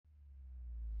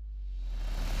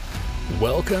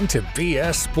Welcome to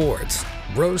BS Sports,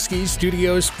 Broski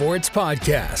Studio Sports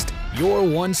Podcast, your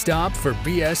one-stop for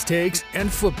BS takes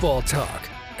and football talk.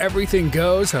 Everything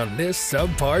goes on this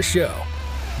subpar show.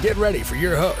 Get ready for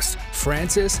your hosts,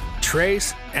 Francis,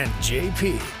 Trace, and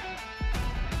JP.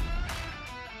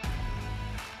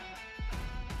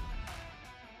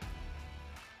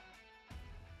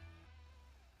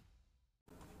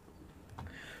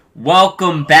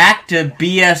 Welcome back to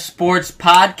BS Sports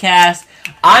Podcast.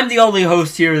 I'm the only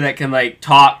host here that can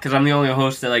talk because I'm the only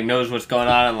host that knows what's going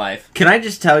on in life. Can I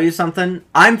just tell you something?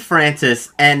 I'm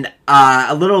Francis, and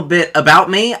a little bit about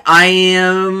me. I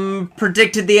am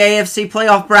predicted the AFC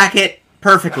playoff bracket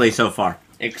perfectly so far.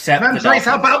 Except and Trace,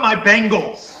 how about my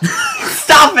Bengals?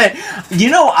 Stop it!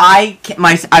 You know, I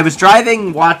was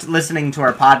driving, listening to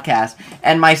our podcast,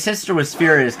 and my sister was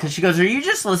furious because she goes, "Are you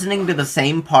just listening to the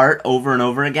same part over and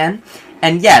over again?"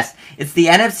 And yes, it's the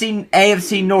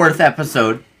AFC North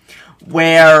episode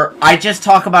where I just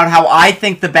talk about how I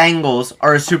think the Bengals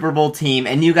are a Super Bowl team,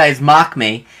 and you guys mock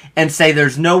me and say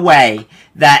there's no way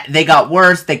that they got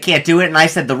worse, they can't do it, and I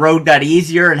said the road got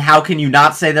easier, and how can you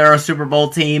not say they're a Super Bowl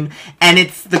team? And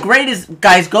it's the greatest,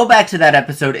 guys, go back to that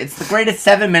episode, it's the greatest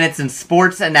 7 minutes in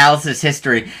sports analysis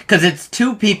history, because it's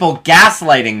two people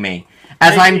gaslighting me,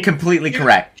 as I'm completely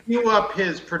correct. Cue up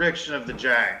his prediction of the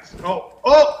Jags.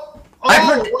 What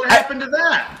happened to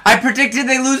that? I predicted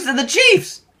they lose to the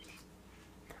Chiefs.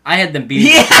 I had them beating.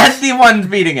 He had the ones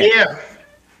beating it. If.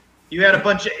 You had a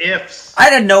bunch of ifs. I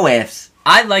had no ifs.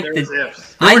 I like There's the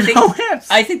ifs.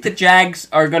 I think the Jags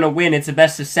are gonna win. It's a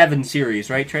best-of-7 series,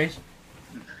 right, Trace?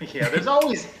 Yeah, there's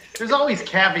always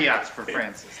caveats for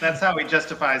Francis. That's how he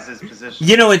justifies his position.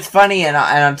 You know, it's funny, and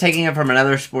I'm taking it from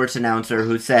another sports announcer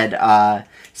who said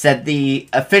the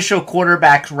official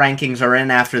quarterback rankings are in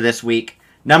after this week.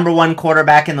 Number 1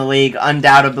 quarterback in the league,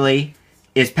 undoubtedly,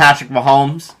 is Patrick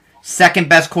Mahomes. Second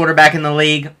best quarterback in the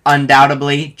league,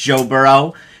 undoubtedly, Joe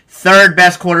Burrow. Third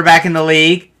best quarterback in the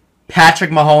league, Patrick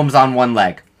Mahomes on one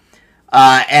leg.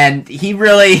 And he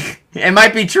really, it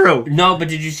might be true. No, but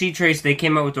did you see, Trace, they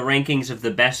came out with the rankings of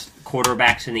the best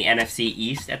quarterbacks in the NFC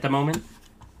East at the moment?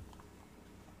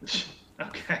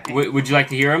 Okay. Would you like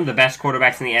to hear them? The best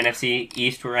quarterbacks in the NFC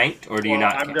East were ranked, or do you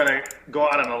not? I'm going to go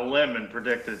out on a limb and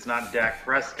predict that it's not Dak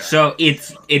Prescott. So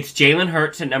it's Jalen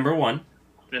Hurts at number 1.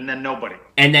 And then nobody.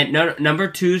 And then number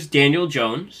 2 is Daniel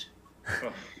Jones.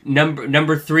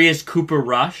 Number 3 is Cooper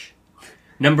Rush.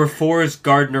 Number 4 is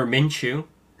Gardner Minshew.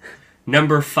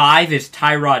 Number 5 is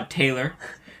Tyrod Taylor.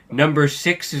 Number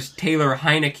 6 is Taylor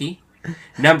Heineke.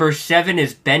 Number 7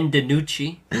 is Ben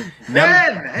DiNucci.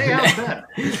 Hey,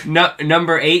 how's Ben?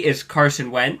 Number 8 is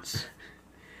Carson Wentz.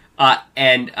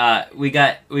 And we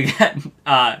got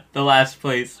the last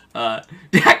place,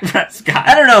 Dak Prescott.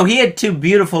 I don't know, he had 2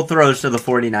 beautiful throws to the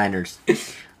 49ers.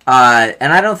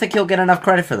 And I don't think he'll get enough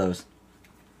credit for those.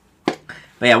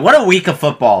 But yeah, what a week of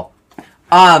football.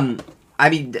 I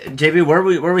mean, JB, where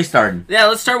are we starting? Yeah,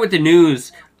 let's start with the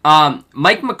news.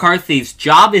 Mike McCarthy's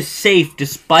job is safe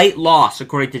despite loss,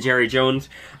 according to Jerry Jones.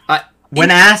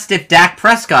 When asked if Dak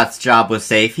Prescott's job was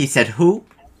safe, he said, who?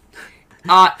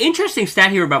 Interesting stat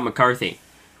here about McCarthy.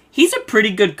 He's a pretty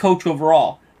good coach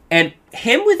overall. And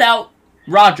him without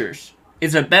Rodgers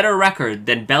is a better record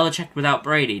than Belichick without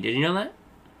Brady. Did you know that?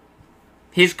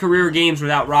 His career games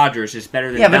without Rodgers is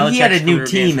better than Belichick's career games without Brady. Yeah, but he had a new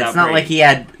team. It's not like he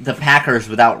had the Packers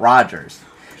without Rodgers.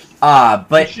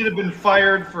 But he should have been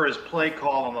fired for his play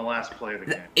call on the last play of the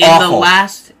game.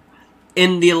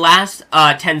 In the last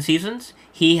 10 seasons,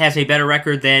 he has a better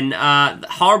record than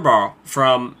Harbaugh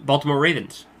from Baltimore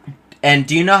Ravens. And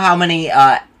do you know how many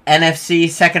NFC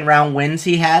second-round wins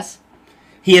he has?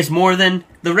 He has more than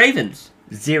the Ravens.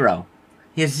 0.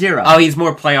 He has 0. Oh, he's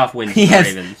more playoff wins than the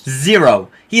Ravens. 0.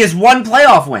 He has 1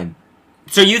 playoff win.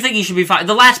 So you think he should be fired?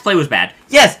 The last play was bad.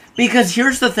 Yes, because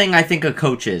here's the thing I think a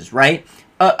coach is, right?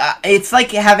 It's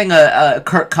like having a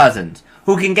Kirk Cousins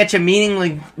who can get you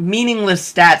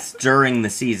meaningless stats during the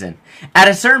season. At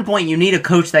a certain point, you need a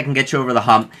coach that can get you over the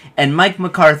hump, and Mike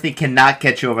McCarthy cannot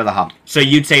get you over the hump. So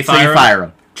you'd say So you fire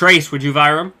him. Trace, would you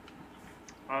fire him?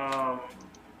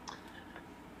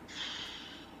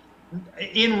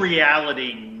 In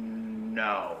reality,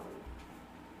 no.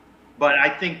 But I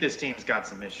think this team's got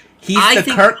some issues. He's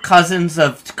the Kirk Cousins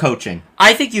of coaching.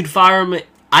 I think you'd fire him.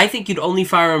 I think you'd only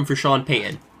fire him for Sean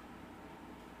Payton.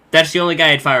 That's the only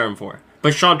guy I'd fire him for.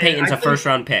 But Sean Payton's a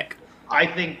first-round pick. I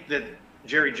think that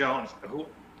Jerry Jones,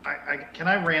 can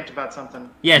I rant about something?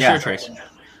 Yeah, sure, Trace.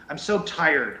 I'm so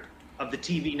tired of the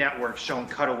TV networks showing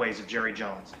cutaways of Jerry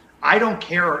Jones. I don't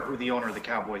care who the owner of the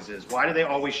Cowboys is. Why do they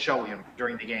always show him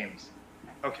during the games?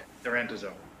 Okay, their rant is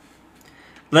over.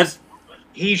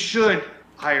 He should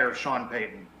hire Sean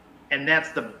Payton. And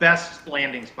that's the best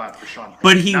landing spot for Sean Payton.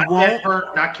 But he not won't. Denver,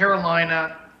 not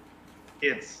Carolina.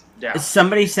 It's Dallas.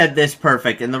 Somebody said this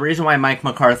perfect, and the reason why Mike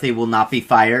McCarthy will not be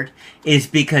fired is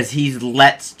because he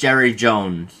lets Jerry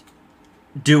Jones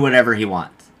do whatever he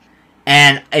wants.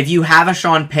 And if you have a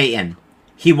Sean Payton,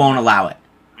 he won't allow it.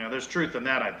 Yeah, there's truth in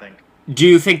that, I think. Do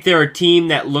you think they're a team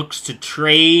that looks to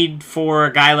trade for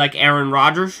a guy like Aaron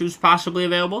Rodgers who's possibly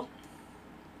available?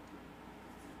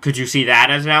 Could you see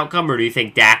that as an outcome, or do you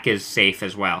think Dak is safe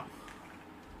as well?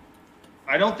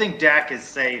 I don't think Dak is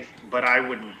safe, but I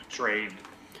wouldn't trade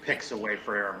picks away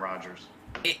for Aaron Rodgers.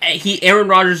 Aaron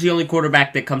Rodgers is the only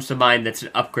quarterback that comes to mind that's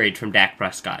an upgrade from Dak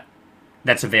Prescott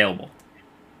that's available.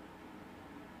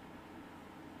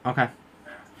 Okay.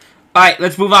 All right,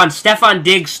 let's move on. Stephon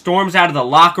Diggs storms out of the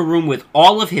locker room with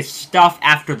all of his stuff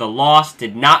after the loss,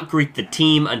 did not greet the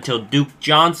team until Duke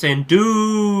Johnson,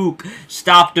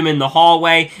 stopped him in the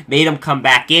hallway, made him come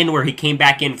back in, where he came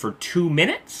back in for 2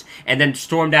 minutes, and then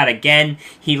stormed out again.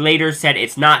 He later said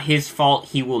it's not his fault,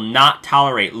 he will not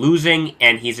tolerate losing,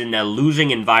 and he's in a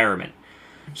losing environment.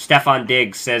 Stephon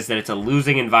Diggs says that it's a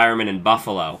losing environment in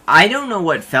Buffalo. I don't know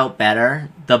what felt better,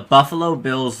 the Buffalo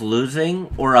Bills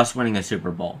losing or us winning a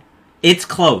Super Bowl. It's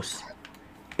close.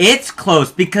 It's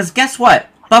close because guess what?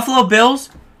 Buffalo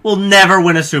Bills will never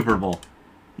win a Super Bowl.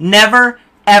 Never,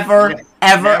 ever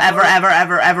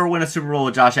win a Super Bowl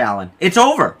with Josh Allen. It's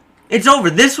over. It's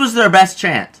over. This was their best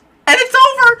chance. And it's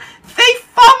over. They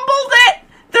fumbled it.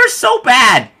 They're so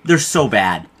bad. They're so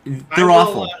bad. They're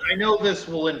awful. I know this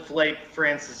will inflate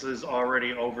Francis's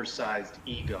already oversized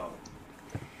ego.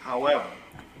 However,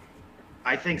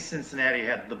 I think Cincinnati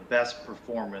had the best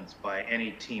performance by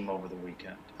any team over the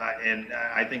weekend, and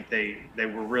I think they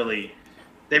really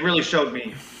showed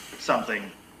me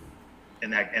something in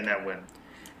that win.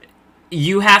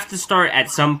 You have to start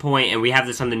at some point, and we have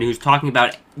this on the news, talking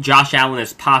about Josh Allen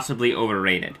as possibly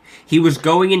overrated. He was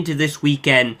going into this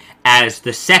weekend as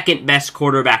the second best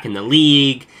quarterback in the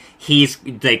league. He's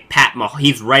like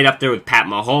he's right up there with Pat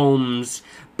Mahomes,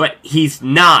 but he's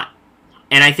not.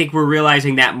 And I think we're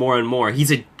realizing that more and more.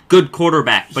 He's a good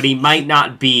quarterback, but he might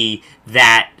not be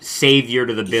that savior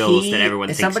to the Bills that everyone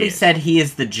thinks he is. Somebody said he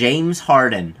is the James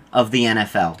Harden of the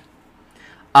NFL.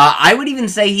 I would even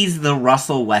say he's the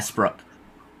Russell Westbrook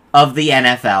of the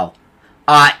NFL.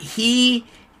 He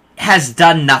has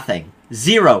done nothing.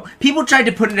 Zero. People tried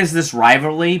to put it as this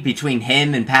rivalry between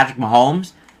him and Patrick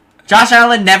Mahomes. Josh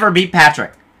Allen never beat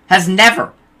Patrick. Has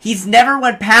never. He's never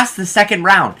went past the second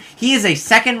round. He is a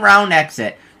second round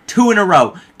exit, 2 in a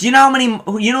row. Do you know how many?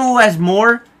 You know who has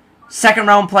more second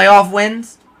round playoff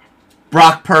wins?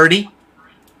 Brock Purdy.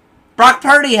 Brock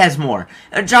Purdy has more.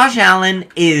 Josh Allen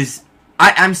is.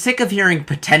 I'm sick of hearing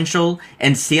potential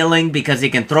and ceiling because he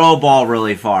can throw a ball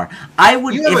really far.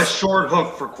 You have a short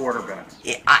hook for quarterbacks.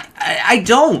 I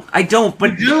don't.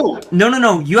 But you do.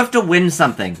 No. You have to win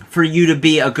something for you to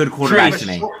be a good quarterback to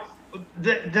me.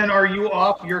 Then are you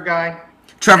off your guy?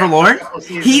 Trevor Lawrence?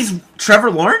 He's Trevor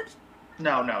Lawrence?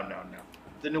 No.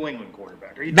 The New England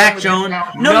quarterback. Are you Mac Jones?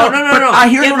 No.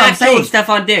 Here's what I'm saying.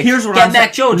 Stephon Diggs. Here's what I'm saying.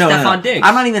 Mac Jones, Stephon Diggs.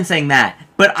 I'm not even saying that.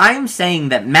 But I'm saying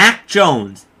that Mac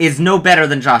Jones is no better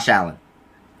than Josh Allen.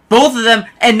 Both of them,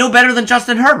 and no better than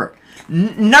Justin Herbert.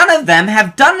 None of them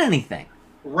have done anything.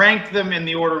 Rank them in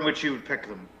the order in which you would pick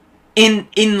them.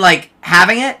 In like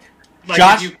having it? Like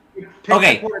Josh. If you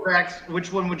pick the quarterbacks,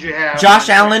 which one would you have? Josh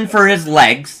Allen for his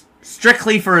legs.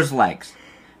 Strictly for his legs.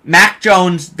 Mac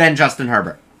Jones, then Justin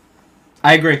Herbert.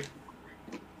 I agree.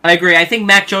 I think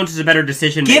Mac Jones is a better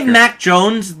decision maker. Give Mac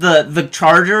Jones the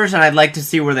Chargers, and I'd like to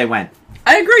see where they went.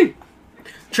 I agree.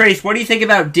 Trace, what do you think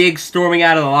about Diggs storming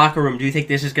out of the locker room? Do you think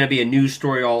this is going to be a news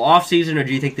story all offseason, or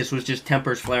do you think this was just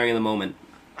tempers flaring in the moment?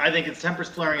 I think it's tempers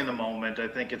flaring in the moment. I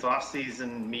think it's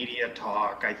off-season media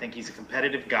talk. I think he's a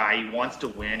competitive guy. He wants to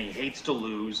win. He hates to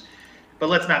lose. But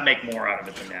let's not make more out of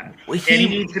it than that. And he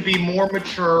needs to be more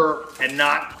mature and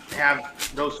not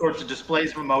have those sorts of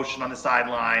displays of emotion on the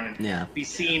sideline and be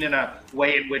seen in a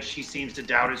way in which he seems to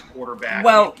doubt his quarterback.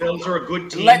 Well, the Bills are a good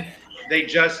team. They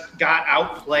just got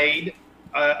outplayed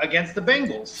against the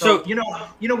Bengals. So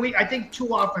I think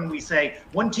too often we say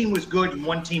one team was good and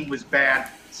one team was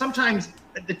bad. Sometimes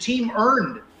the team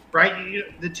earned, right?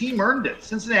 The team earned it.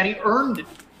 Cincinnati earned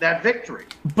that victory.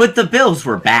 But the Bills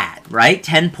were bad, right?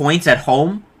 10 points at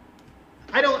home.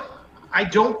 I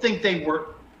don't think they were.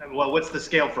 Well, what's the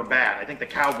scale for bad? I think the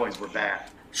Cowboys were bad.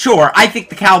 Sure, I think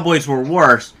the Cowboys were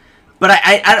worse. But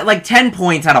I like 10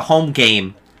 points at a home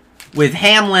game with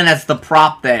Hamlin as the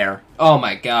prop there. Oh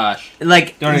my gosh!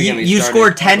 Like you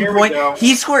scored 10 points.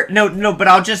 He scored no. But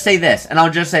I'll just say this, and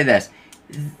I'll just say this: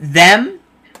 them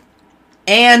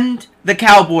and the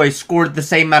Cowboys scored the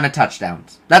same amount of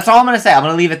touchdowns. That's all I'm going to say. I'm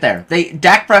going to leave it there.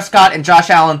 Dak Prescott and Josh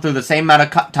Allen threw the same amount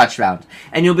of touchdowns.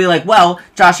 And you'll be like, well,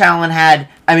 Dak Prescott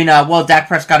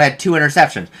had 2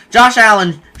 interceptions. Josh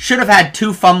Allen should have had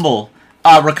 2 fumble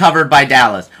recovered by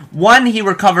Dallas. One he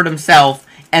recovered himself,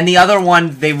 and the other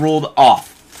one they ruled off.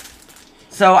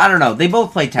 So, I don't know. They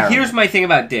both played terrible. Here's my thing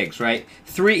about Diggs, right?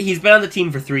 He's been on the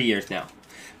team for 3 years now.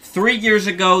 3 years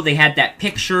ago, they had that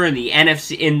picture in the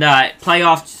NFC in the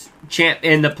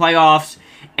playoffs,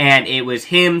 and it was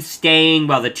him staying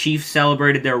while the Chiefs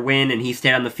celebrated their win, and he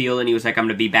stayed on the field, and he was like, "I'm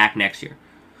going to be back next year."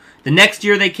 The next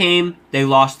year they came, they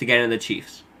lost again to the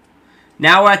Chiefs.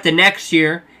 Now we're at the next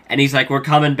year, and he's like, "We're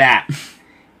coming back,"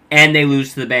 and they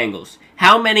lose to the Bengals.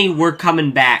 How many "we're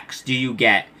coming backs" do you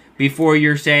get before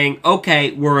you're saying,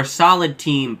 "Okay, we're a solid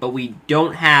team, but we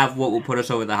don't have what will put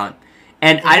us over the hump"?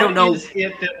 And I don't know. What is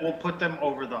it that will put them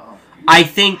over the hump? I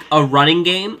think a run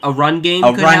game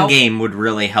would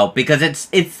really help because it's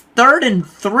 3rd and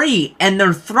 3 and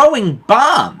they're throwing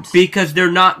bombs because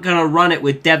they're not gonna run it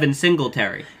with Devin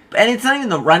Singletary. And it's not even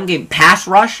the run game, pass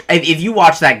rush. If you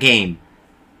watch that game,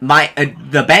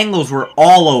 the Bengals were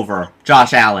all over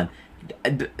Josh Allen.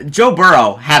 Joe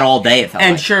Burrow had all day.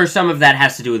 And sure, some of that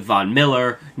has to do with Von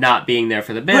Miller not being there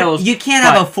for the Bills. But you can't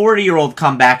have a 40-year-old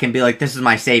come back and be like, "This is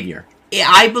my savior."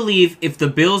 I believe if the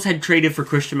Bills had traded for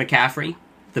Christian McCaffrey,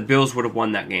 the Bills would have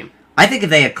won that game. I think if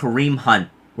they had Kareem Hunt,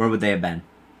 where would they have been?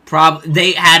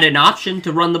 They had an option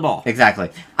to run the ball. Exactly.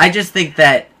 I just think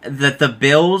that the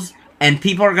Bills, and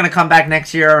people are going to come back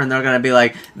next year and they're going to be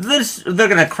like, they're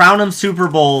going to crown them Super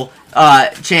Bowl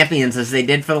champions as they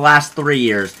did for the last 3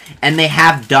 years, and they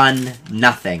have done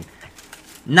nothing.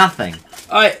 Nothing.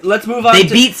 All right, let's move on. They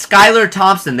beat Skylar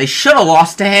Thompson. They should have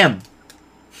lost to him.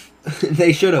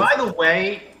 They should have. By the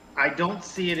way, I don't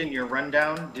see it in your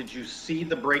rundown. Did you see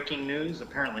the breaking news?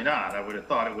 Apparently not. I would have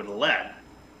thought it would have led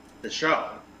the show.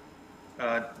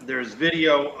 There's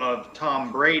video of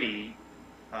Tom Brady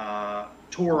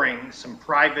touring some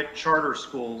private charter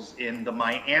schools in the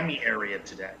Miami area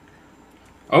today.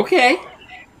 Okay,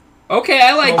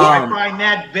 I like it. I find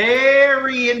that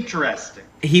very interesting.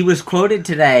 He was quoted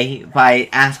today by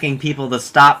asking people to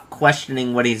stop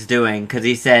questioning what he's doing because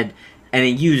he said, and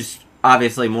he used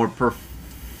obviously more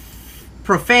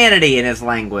profanity in his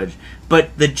language,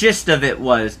 but the gist of it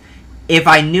was, if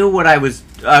I knew what I was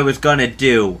gonna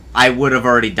do, I would have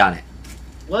already done it.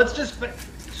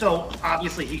 So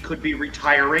obviously he could be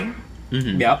retiring.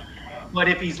 Mm-hmm. Yep. But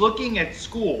if he's looking at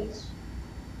schools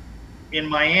in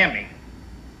Miami,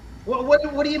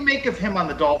 what do you make of him on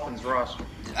the Dolphins roster?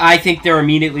 I think they're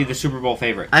immediately the Super Bowl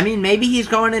favorite. I mean, maybe he's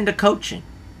going into coaching.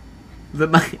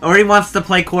 Or he wants to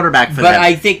play quarterback for them. But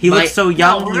I think he looks so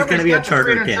young, he's going to be a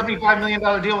charter kid. $375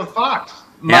 million deal with Fox.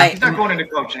 He's not going into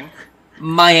coaching.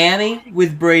 Miami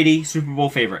with Brady, Super Bowl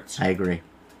favorites. I agree.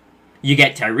 You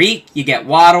get Tyreek, you get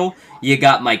Waddle, you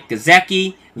got Mike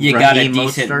Gesicki, you got a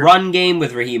decent run game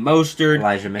with Raheem Mostert,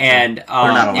 Elijah Mitchell.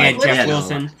 and Jeff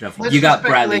Wilson. You got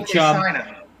Bradley Chubb.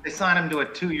 They sign him to a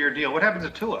 2-year deal. What happens to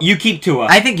Tua? You keep Tua.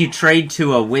 I think you trade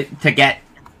Tua to get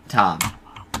Tom.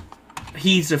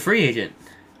 He's a free agent.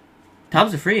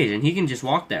 Tom's a free agent. He can just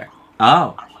walk there.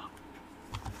 Oh.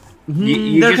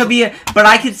 Could be but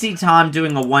I could see Tom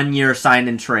doing a 1-year sign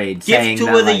and trade. Give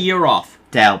Tua the year off.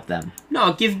 To help them.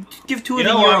 No, give Tua the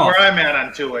year off. You know where I'm at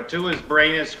on Tua. Tua's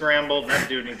brain is scrambled. That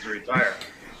dude needs to retire.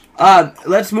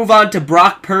 Let's move on to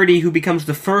Brock Purdy, who becomes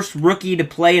the first rookie to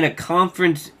play in a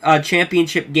conference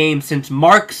championship game since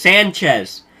Mark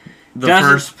Sanchez. The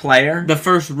first player? The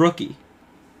first rookie.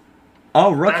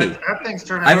 Oh, rookie. That thing's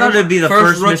turning. I thought it'd be the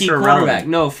first rookie Mr. quarterback. Relevant.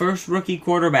 No, first rookie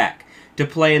quarterback to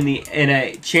play in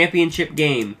a championship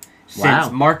game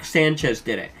since Mark Sanchez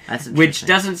did it. That's interesting. Which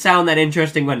doesn't sound that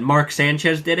interesting when Mark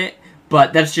Sanchez did it,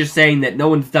 but that's just saying that no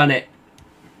one's done it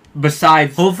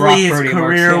besides hopefully Brock Purdy his and Mark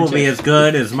career will Sanchez. be as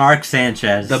good as Mark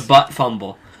Sanchez. The butt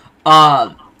fumble.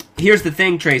 Here's the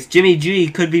thing, Trace. Jimmy G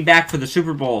could be back for the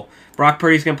Super Bowl. Brock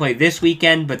Purdy's going to play this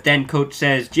weekend, but then coach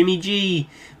says Jimmy G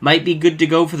might be good to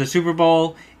go for the Super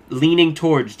Bowl, leaning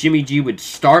towards Jimmy G would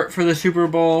start for the Super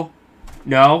Bowl.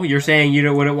 No, you're saying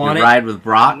you wouldn't want it? Ride with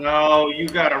Brock? No, you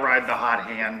got to ride the hot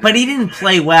hand. But he didn't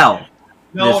play well.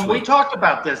 No, and we talked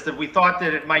about this, that we thought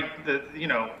that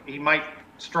he might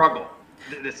struggle.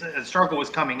 This struggle was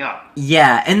coming up.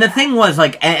 Yeah, and the thing was,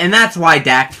 and that's why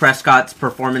Dak Prescott's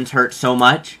performance hurt so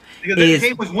much. Because the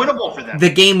game was winnable for them.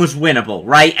 The game was winnable,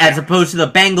 right? As opposed to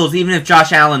the Bengals, even if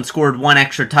Josh Allen scored one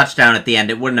extra touchdown at the end,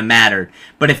 it wouldn't have mattered.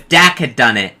 But if Dak had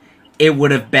done it, it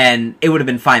would have been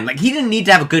fine. Like, he didn't need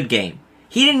to have a good game.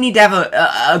 He didn't need to have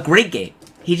a great game.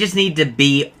 He just needed to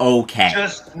be okay.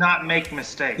 Just not make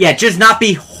mistakes. Yeah, just not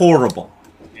be horrible.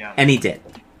 And he did.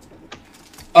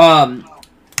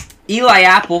 Eli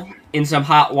Apple in some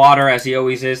hot water, as he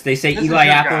always is. They say Eli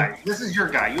Apple. Guy. This is your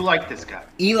guy. You like this guy.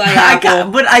 Eli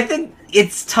Apple. But I think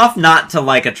it's tough not to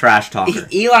like a trash talker.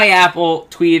 Eli Apple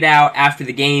tweeted out after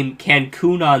the game,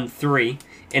 Cancun on 3,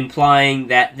 implying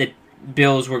that the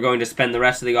Bills were going to spend the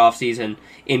rest of the offseason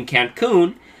in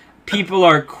Cancun. People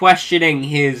are questioning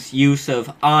his use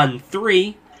of on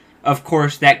 3. Of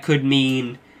course, that could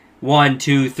mean 1,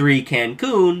 2, 3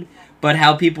 Cancun. But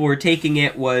how people were taking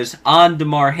it was on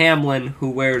Damar Hamlin, who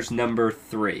wears number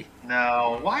 3.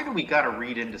 No, why do we got to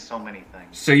read into so many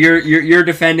things? So you're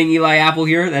defending Eli Apple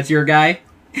here? That's your guy?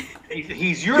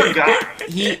 He's your guy,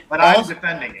 but I'm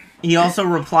defending him. He also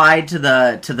replied to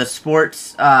the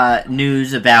sports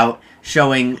news about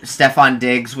showing Stefon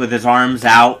Diggs with his arms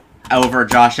out over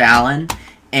Josh Allen,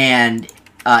 and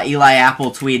Eli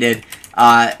Apple tweeted,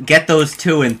 "Get those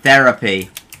two in therapy.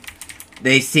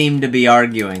 They seem to be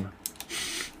arguing."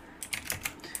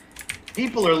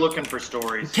 People are looking for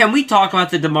stories. Can we talk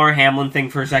about the Damar Hamlin thing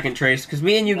for a second, Trace? Because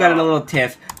me and you got in a little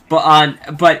tiff.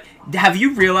 But have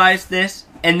you realized this?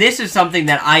 And this is something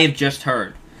that I have just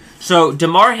heard. So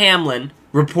Damar Hamlin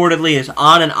reportedly is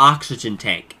on an oxygen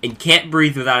tank and can't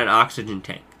breathe without an oxygen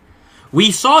tank.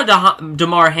 We saw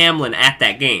Damar Hamlin at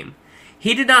that game.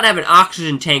 He did not have an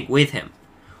oxygen tank with him.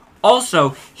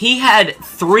 Also, he had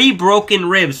 3 broken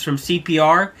ribs from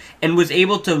CPR and was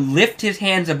able to lift his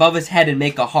hands above his head and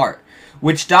make a heart,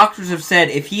 which doctors have said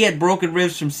if he had broken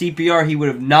ribs from CPR, he would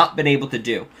have not been able to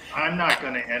do. I'm not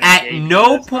going to At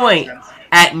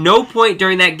no point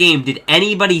during that game did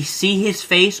anybody see his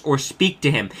face or speak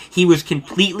to him. He was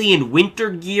completely in winter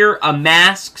gear, a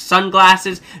mask,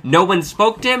 sunglasses. No one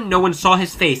spoke to him. No one saw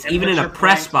his face, even in a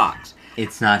press box.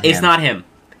 It's not him. It's not him.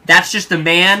 That's just the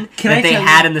man that they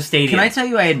had in the stadium. Can I tell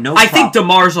you I had no I think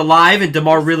Damar's alive, and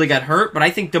Damar really got hurt, but I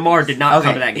think Damar did not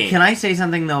come to that game. Can I say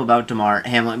something, though, about Damar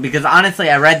Hamlin? Because, honestly,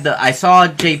 I saw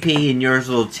JP and yours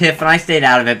little tiff, and I stayed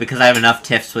out of it because I have enough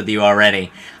tiffs with you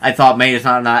already. I thought maybe it's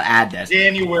not add this.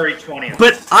 January 20th.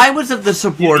 But I was of the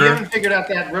supporter... You haven't figured out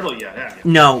that riddle yet, have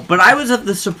you? No, but I was of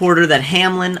the supporter that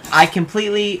Hamlin, I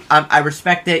completely... I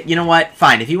respect it. You know what?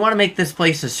 Fine. If you want to make this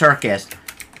place a circus...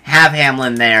 Have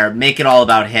Hamlin there, make it all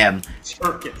about him.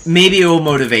 Circus. Maybe it will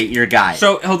motivate your guy.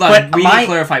 So, hold on, we need to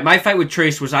clarify. My fight with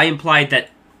Trace was I implied that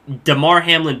Damar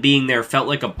Hamlin being there felt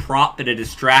like a prop and a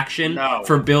distraction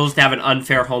for Bills to have an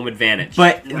unfair home advantage.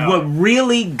 But what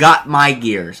really got my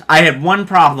gears, I had one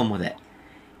problem with it.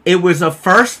 It was a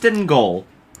 1st and goal.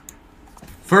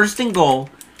 1st and goal.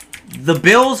 The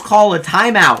Bills call a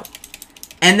timeout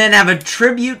and then have a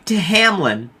tribute to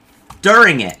Hamlin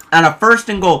during it on a 1st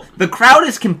and goal. The crowd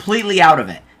is completely out of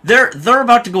it. They're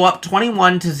about to go up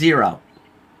 21-0.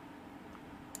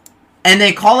 And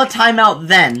they call a timeout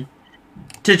then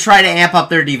to try to amp up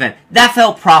their defense. That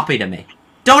felt proppy to me.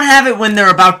 Don't have it when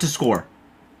they're about to score.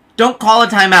 Don't call a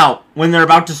timeout when they're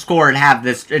about to score and have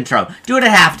this intro. Do it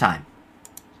at halftime.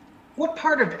 What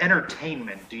part of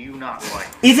entertainment do you not like?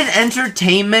 Is it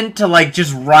entertainment to, like,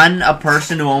 just run a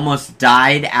person who almost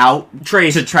died out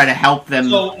to try to help them?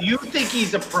 So you think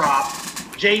he's a prop.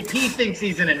 JP thinks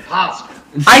he's an imposter.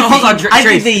 I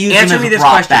think they used answer him me as a this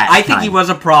prop question. I think time. he was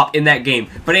a prop in that game.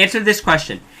 But answer this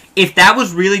question. If that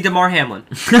was really Damar Hamlin,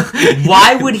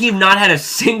 why would he have not had a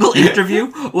single interview?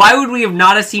 Why would we have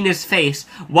not have seen his face?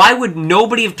 Why would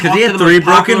nobody have talked to the most Because he had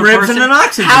 3 broken ribs person? and an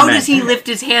oxygen How tank. does he lift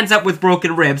his hands up with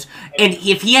broken ribs? And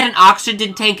if he had an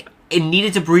oxygen tank and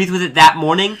needed to breathe with it that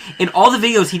morning, in all the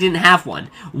videos he didn't have one.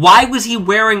 Why was he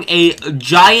wearing a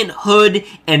giant hood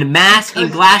and mask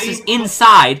and glasses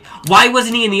inside? Why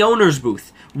wasn't he in the owner's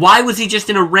booth? Why was he just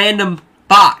in a random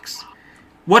box?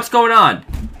 What's going on?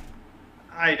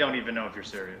 I don't even know if you're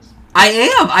serious. I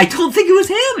am. I don't think it was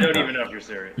him. I don't even know if you're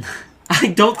serious. I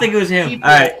don't think it was him.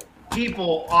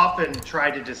 People often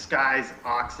try to disguise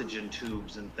oxygen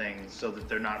tubes and things so that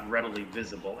they're not readily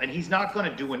visible. And he's not going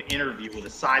to do an interview with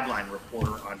a sideline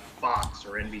reporter on Fox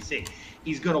or NBC.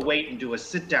 He's going to wait and do a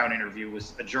sit-down interview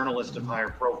with a journalist of higher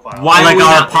profile. Why like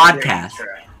our podcast.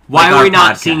 Why are we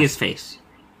not seeing his face?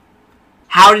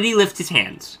 How did he lift his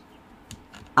hands?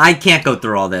 I can't go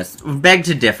through all this. Beg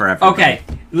to differ, everybody. Okay,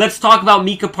 let's talk about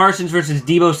Micah Parsons versus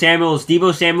Deebo Samuels.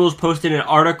 Deebo Samuels posted an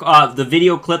article, the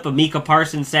video clip of Micah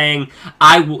Parsons saying,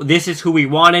 this is who we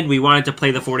wanted. We wanted to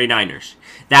play the 49ers.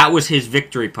 That was his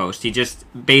victory post. He just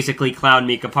basically clowned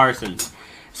Micah Parsons.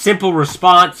 Simple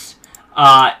response.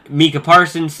 Micah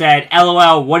Parsons said,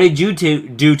 LOL, what did you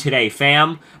do today,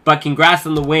 fam? But congrats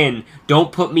on the win.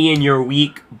 Don't put me in your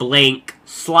weak blank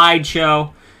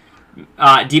slideshow.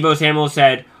 Deebo Samuel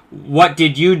said, what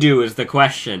did you do is the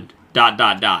question, ...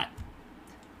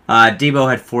 Debo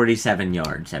had 47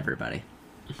 yards, everybody.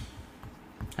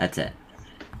 That's it.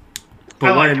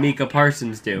 But what did Micah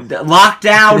Parsons do? Lock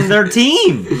down their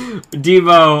team.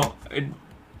 Debo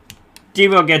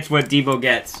gets what Debo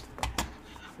gets.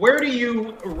 Where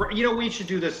do we should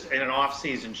do this in an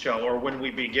off-season show or when we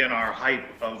begin our hype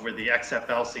over the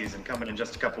XFL season coming in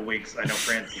just a couple weeks. I know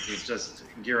Francis is just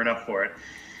gearing up for it.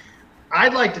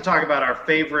 I'd like to talk about our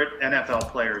favorite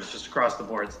NFL players just across the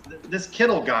board. This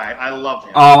Kittle guy, I love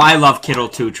him. Oh, I love Kittle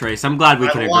too, Trace. I'm glad we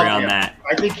can agree on that.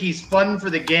 I think he's fun for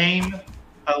the game.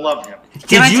 I love him.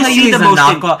 Can I tell you he's a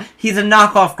knockoff? He's a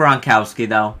knockoff Gronkowski,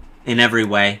 though, in every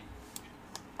way.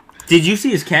 Did you see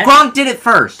his catch? Gronk did it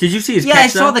first. Did you see his catch? Yeah, I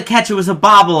saw the catch. It was a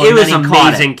bobble. It was an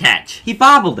amazing catch. He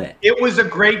bobbled it. It was a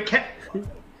great catch.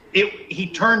 He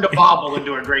turned a bobble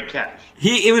into a great catch.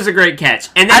 It was a great catch.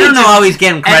 And then I don't know how he's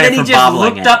getting credit for bobbling. And then he just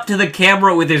looked up to the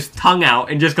camera with his tongue out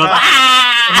and just goes,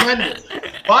 Tremendous.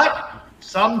 But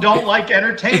some don't like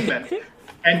entertainment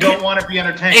and don't want to be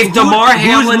entertained. If DeMar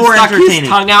Hamlin stuck his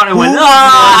tongue out and went,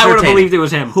 I would have believed it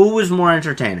was him. Who was more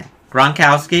entertaining,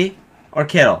 Gronkowski or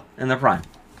Kittle in the prime?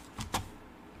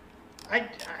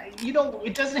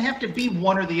 It doesn't have to be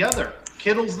one or the other.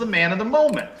 Kittle's the man of the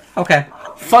moment. Okay.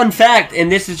 Fun fact,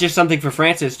 and this is just something for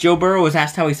Francis. Joe Burrow was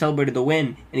asked how he celebrated the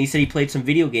win, and he said he played some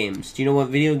video games. Do you know what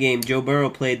video game Joe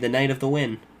Burrow played the night of the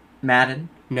win? Madden.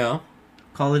 No.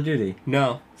 Call of Duty.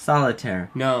 No.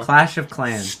 Solitaire. No. Clash of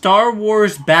Clans. Star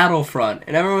Wars Battlefront.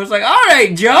 And everyone was like, all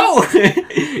right, Joe!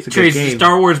 Trace,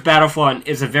 Star Wars Battlefront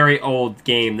is a very old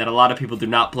game that a lot of people do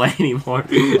not play anymore.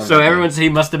 So everyone said he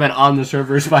must have been on the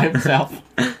servers by himself.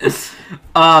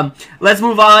 Let's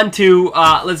move on to,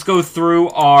 let's go through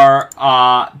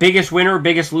our biggest winner,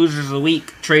 biggest losers of the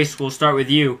week. Trace, we'll start with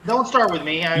you. Don't start with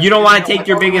me. You don't want to take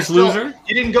your biggest loser?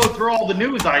 You didn't go through all the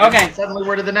news items. Okay. Suddenly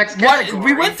we're to the next category.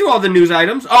 We went through all the news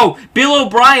items. Oh, Bill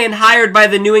O'Brien hired by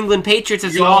the New England Patriots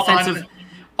as the offensive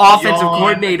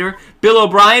coordinator. Bill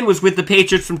O'Brien was with the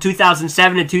Patriots from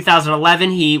 2007 to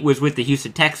 2011. He was with the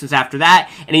Houston Texans after that,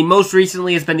 and he most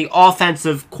recently has been the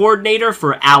offensive coordinator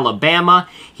for Alabama.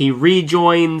 He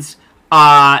rejoins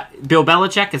Bill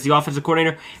Belichick as the offensive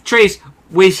coordinator. Trace,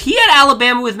 was he at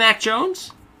Alabama with Mac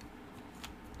Jones?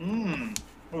 Yeah,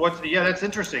 that's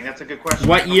interesting. That's a good question.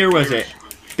 What year was it?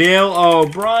 Bill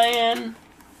O'Brien,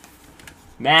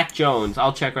 Mac Jones.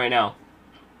 I'll check right now.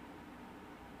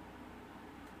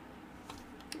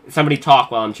 Somebody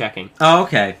talk while I'm checking. Oh,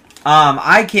 okay.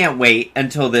 I can't wait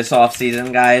until this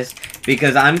offseason, guys,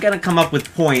 because I'm going to come up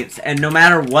with points, and no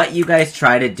matter what you guys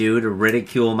try to do to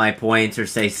ridicule my points or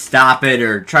say stop it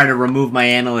or try to remove my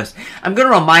analyst, I'm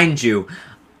going to remind you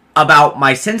about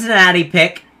my Cincinnati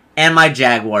pick and my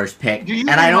Jaguars pick, and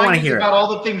I don't want to hear about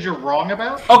all the things you're wrong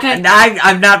about. Okay, and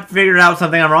I've not figured out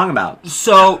something I'm wrong about.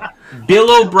 So,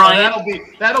 Bill O'Brien.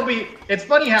 That'll be. It's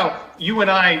funny how you and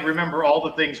I remember all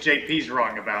the things JP's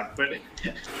wrong about, but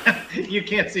you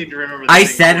can't seem to remember. I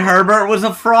said Herbert was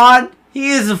a fraud. He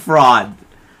is a fraud.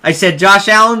 I said Josh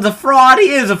Allen's a fraud.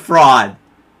 He is a fraud.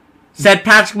 Said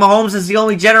Patrick Mahomes is the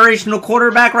only generational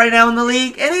quarterback right now in the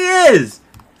league, and he is.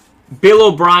 Bill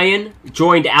O'Brien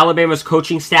joined Alabama's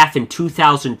coaching staff in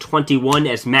 2021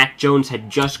 as Mac Jones had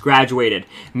just graduated.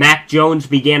 Mac Jones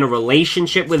began a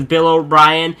relationship with Bill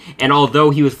O'Brien, and although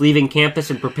he was leaving campus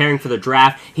and preparing for the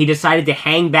draft, he decided to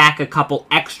hang back a couple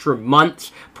extra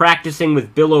months practicing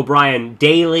with Bill O'Brien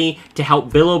daily to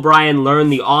help Bill O'Brien learn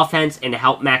the offense and to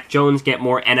help Mac Jones get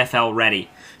more NFL ready.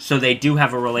 So they do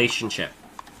have a relationship.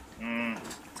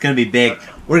 It's going to be big.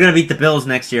 We're going to beat the Bills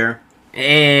next year.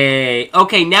 Hey,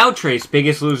 okay, now Trace,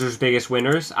 biggest losers, biggest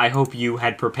winners. I hope you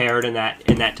had prepared in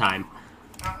that time.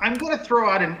 I'm going to throw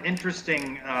out an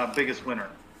interesting biggest winner.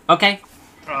 Okay.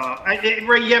 You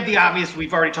have the obvious.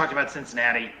 We've already talked about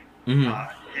Cincinnati,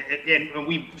 and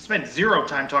we spent zero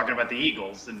time talking about the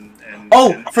Eagles.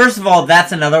 First of all,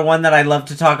 that's another one that I love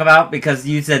to talk about because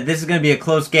you said this is going to be a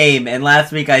close game, and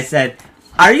last week I said,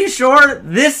 are you sure?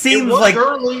 This seems like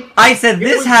early. I said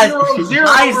this has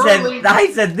 0-0 I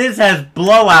said this has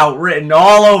blowout written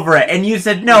all over it, and you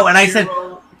said no, and I said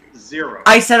 0.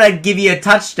 I said I'd give you a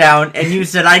touchdown, and you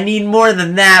said I need more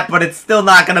than that, but it's still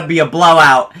not going to be a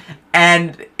blowout,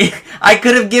 and I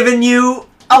could have given you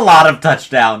a lot of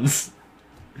touchdowns.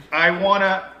 I want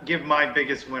to give my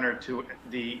biggest winner to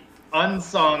the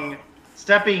unsung,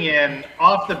 stepping in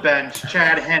off the bench,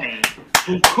 Chad Henne,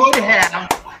 who could have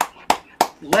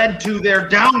led to their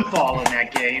downfall in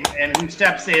that game, and who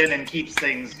steps in and keeps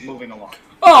things moving along.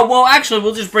 Oh, well, actually,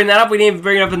 we'll just bring that up. We didn't even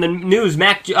bring it up in the news.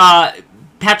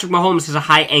 Patrick Mahomes has a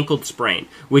high ankle sprain,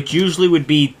 which usually would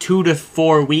be 2 to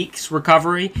 4 weeks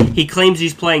recovery. He claims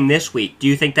he's playing this week. Do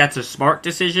you think that's a smart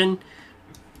decision?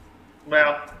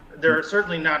 Well, they're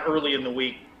certainly not early in the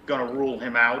week going to rule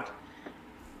him out.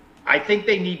 I think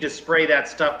they need to spray that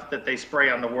stuff that they spray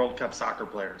on the World Cup soccer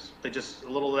players. They just a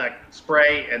little of that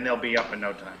spray, and they'll be up in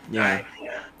no time.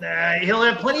 Yeah. He'll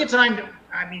have plenty of time to.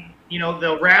 I mean,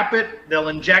 they'll wrap it, they'll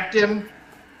inject him.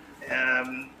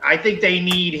 I think they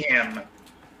need him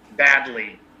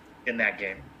badly in that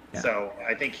game. Yeah. So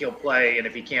I think he'll play, and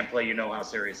if he can't play, how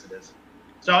serious it is.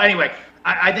 So anyway,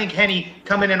 I think Henne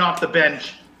coming in off the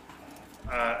bench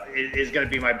is going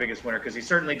to be my biggest winner because he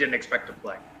certainly didn't expect to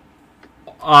play.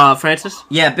 Francis?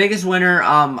 Yeah, biggest winner.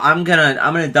 I'm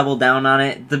gonna double down on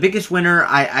it. The biggest winner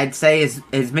I'd say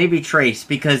is maybe Trace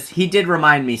because he did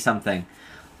remind me something.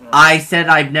 I said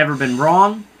I've never been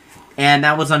wrong, and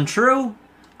that was untrue.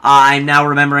 I'm now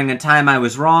remembering a time I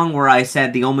was wrong where I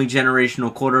said the only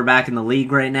generational quarterback in the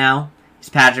league right now is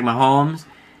Patrick Mahomes.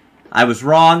 I was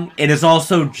wrong. It is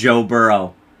also Joe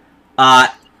Burrow.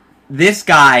 This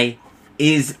guy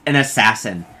is an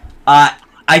assassin.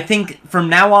 I think from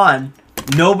now on,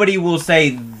 nobody will say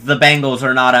the Bengals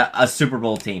are not a Super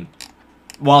Bowl team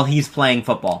while he's playing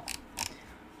football.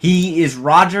 He is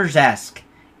Rodgers-esque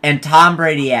and Tom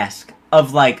Brady-esque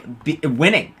of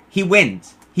winning. He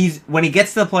wins. When he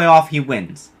gets to the playoff, he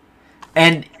wins.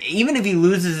 And even if he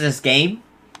loses this game,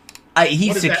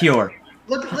 he's secure.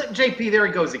 Look, JP, there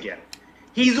he goes again.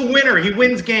 He's a winner. He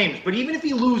wins games. But even if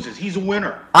he loses, he's a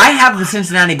winner. I have the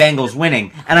Cincinnati Bengals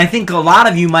winning, and I think a lot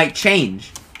of you might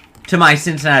change to my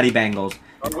Cincinnati Bengals.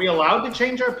 Are we allowed to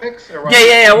change our picks?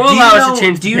 Yeah. We'll allow us to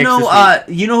change the picks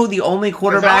you know who the only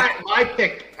quarterback... My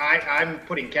pick, I'm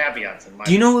putting caveats in my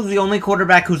Do you know who the only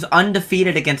quarterback who's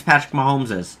undefeated against Patrick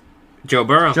Mahomes is? Joe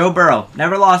Burrow. Joe Burrow.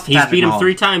 Never lost to Patrick He's beat him Mahomes.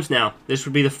 3 times now. This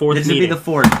would be the fourth meeting. This would be the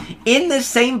fourth. In the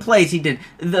same place he did.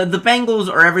 The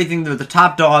Bengals are everything. They're the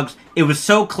top dogs. It was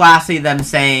so classy them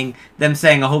saying,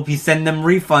 I hope you send them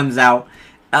refunds out.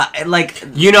 That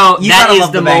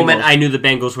is the moment I knew the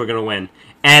Bengals were going to win.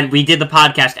 And we did the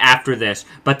podcast after this,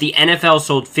 but the NFL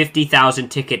sold 50,000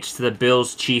 tickets to the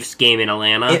Bills-Chiefs game in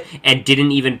Atlanta and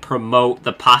didn't even promote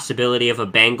the possibility of a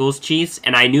Bengals-Chiefs,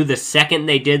 and I knew the second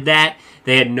they did that,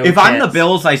 they had no chance. If I'm the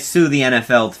Bills, I sue the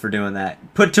NFL for doing that.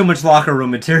 Put too much locker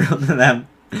room material to them.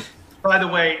 By the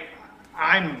way,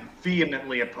 I'm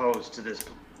vehemently opposed to this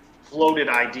floated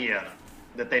idea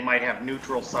that they might have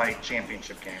neutral site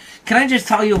championship games. Can I just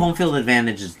tell you home field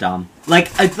advantage is dumb?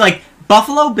 Like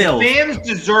Buffalo Bills. Fans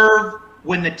deserve,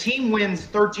 when the team wins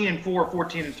 13-4,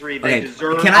 14-3, they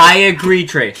deserve... I agree,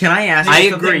 Trace. Can I ask you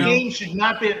something? The game should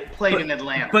not be played in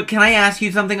Atlanta. But can I ask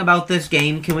you something about this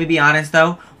game? Can we be honest,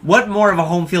 though? What more of a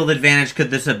home field advantage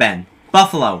could this have been?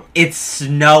 Buffalo. It's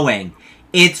snowing.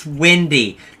 It's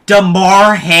windy.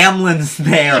 DeMar Hamlin's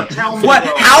there.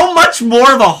 How much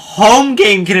more of a home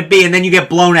game can it be, and then you get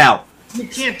blown out? You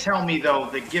can't tell me, though,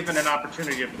 that given an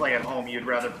opportunity to play at home, you'd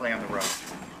rather play on the road.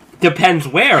 Depends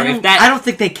where. I don't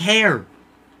think they care.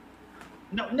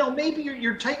 No. Maybe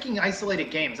you're taking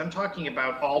isolated games. I'm talking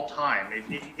about all time.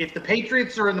 If the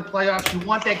Patriots are in the playoffs, you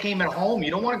want that game at home. You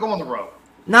don't want to go on the road.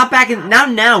 Not back in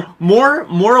now.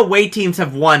 More away teams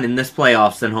have won in this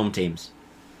playoffs than home teams.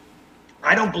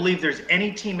 I don't believe there's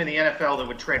any team in the NFL that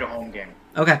would trade a home game.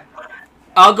 Okay.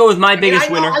 I'll go with my biggest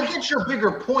winner. I get your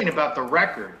bigger point about the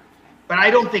record, but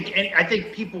I don't think I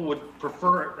think people would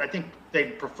prefer. I think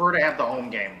they'd prefer to have the home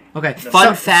game. Okay.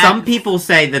 Fun fact. Some people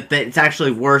say that it's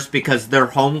actually worse because their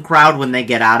home crowd, when they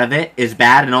get out of it, is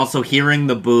bad. And also hearing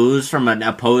the boos from an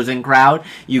opposing crowd,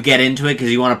 you get into it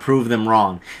because you want to prove them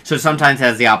wrong. So sometimes it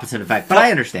has the opposite effect. But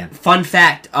I understand. Fun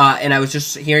fact, and I was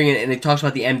just hearing it, and it talks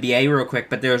about the NBA real quick,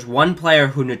 but there's one player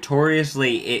who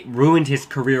notoriously ruined his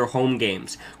career home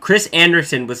games. Chris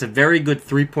Anderson was a very good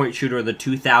three-point shooter in the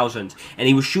 2000s, and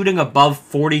he was shooting above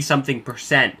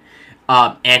 40-something%.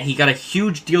 And he got a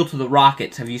huge deal to the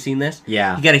Rockets. Have you seen this?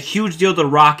 Yeah. He got a huge deal to the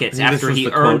Rockets after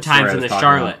he earned times in the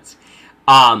Charlottes.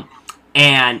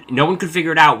 And no one could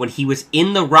figure it out. When he was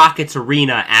in the Rockets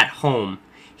arena at home,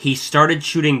 he started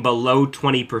shooting below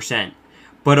 20%.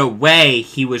 But away,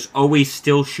 he was always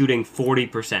still shooting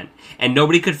 40%. And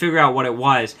nobody could figure out what it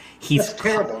was. That's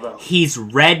terrible, though. He's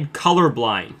red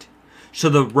colorblind. So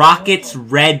the Rockets'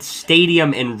 red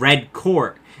stadium and red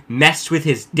court messed with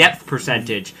his depth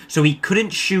percentage, so he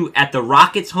couldn't shoot at the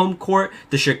Rockets' home court,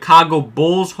 the Chicago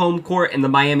Bulls' home court, and the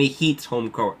Miami Heat's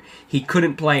home court. He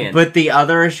couldn't play in. But the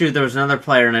other issue, there was another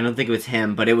player, and I don't think it was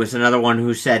him, but it was another one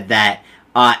who said that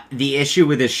the issue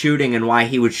with his shooting and why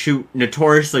he would shoot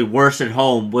notoriously worse at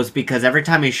home was because every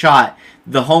time he shot,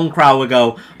 the home crowd would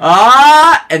go,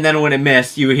 "Ah!" and then when it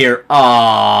missed, you would hear,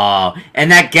 "Oh!"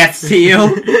 and that gets to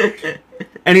you.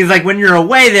 And he's like, when you're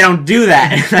away, they don't do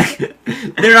that.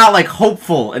 They're not,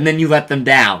 hopeful, and then you let them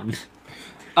down.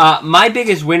 My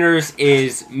biggest winners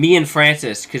is me and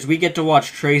Francis, because we get to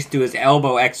watch Trace do his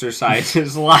elbow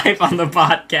exercises live on the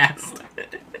podcast.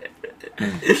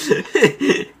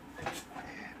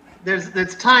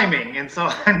 There's timing, and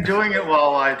so I'm doing it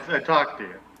while I talk to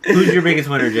you. Who's your biggest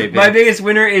winner, JP? My biggest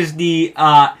winner is the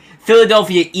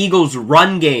Philadelphia Eagles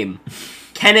run game.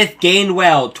 Kenneth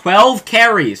Gainwell, 12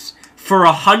 carries for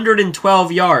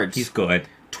 112 yards. He's good.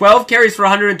 12 carries for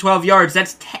 112 yards.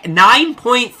 That's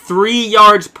 9.3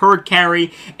 yards per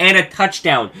carry and a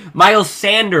touchdown. Miles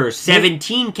Sanders,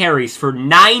 17 carries for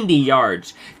 90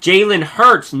 yards. Jalen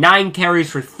Hurts, 9 carries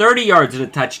for 30 yards and a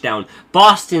touchdown.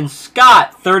 Boston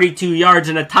Scott, 32 yards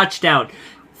and a touchdown.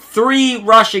 3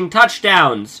 rushing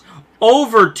touchdowns.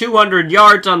 Over 200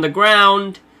 yards on the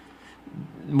ground.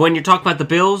 When you're talking about the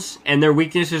Bills and their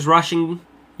weakness is rushing,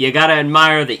 you gotta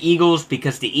admire the Eagles,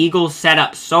 because the Eagles set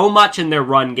up so much in their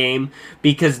run game,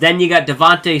 because then you got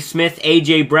Devontae Smith,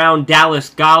 A.J. Brown, Dallas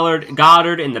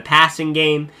Goddard in the passing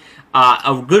game.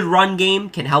 A good run game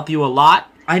can help you a lot.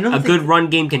 Good run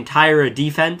game can tire a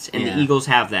defense, and the Eagles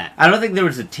have that. I don't think there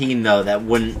was a team, though, that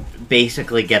wouldn't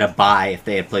basically get a bye if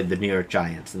they had played the New York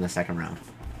Giants in the second round.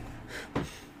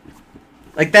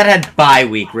 Like, that had bye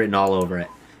week written all over it.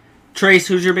 Trace,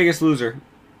 who's your biggest loser?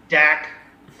 Dak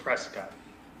Prescott.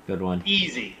 Good one.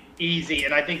 Easy,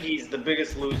 and I think he's the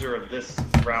biggest loser of this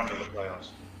round of the playoffs.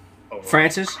 Overall.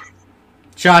 Francis?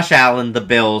 Josh Allen, the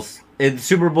Bills. In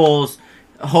Super Bowls,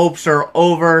 hopes are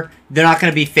over. They're not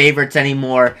going to be favorites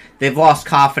anymore. They've lost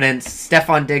confidence.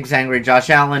 Stephon Diggs angry. Josh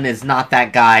Allen is not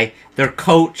that guy. Their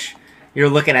coach, you're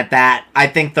looking at that. I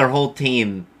think their whole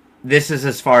team, this is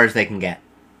as far as they can get.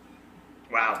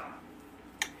 Wow.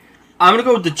 I'm going to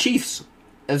go with the Chiefs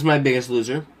as my biggest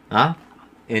loser. Huh?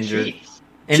 Injured. Chiefs.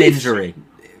 Injury.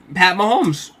 Pat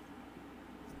Mahomes.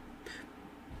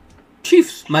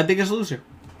 Chiefs, my biggest loser.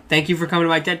 Thank you for coming to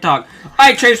my TED Talk. All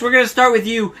right, Trace, we're going to start with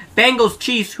you. Bengals,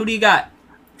 Chiefs, who do you got?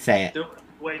 Say it.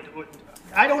 Wait,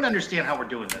 I don't understand how we're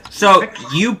doing this. So,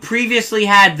 you previously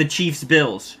had the Chiefs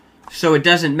Bills, so it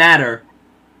doesn't matter,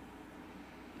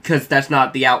 because that's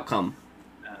not the outcome.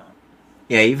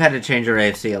 Yeah, you've had to change your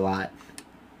AFC a lot.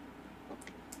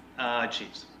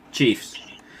 Chiefs. Chiefs.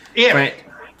 If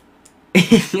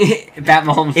Pat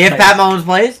Mahomes If Pat Mahomes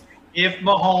plays? If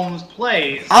Mahomes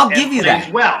plays, I'll give you plays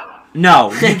that. Well.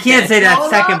 No, you can't say that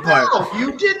second part. No,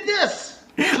 you did this.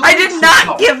 I did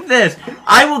not give this.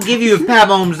 I will give you if Pat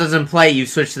Mahomes doesn't play, you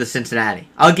switch to the Cincinnati.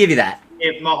 I'll give you that.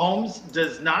 If Mahomes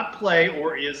does not play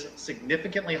or is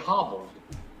significantly hobbled,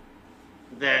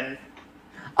 then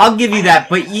I'll give you that,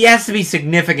 but he has to be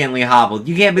significantly hobbled.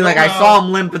 You can't be like, I saw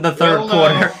him limp in the third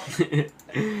quarter.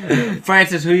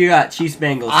 Francis, who you got? Chiefs,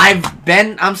 Bengals.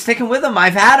 I'm sticking with him.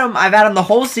 I've had him the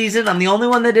whole season. I'm the only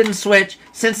one that didn't switch.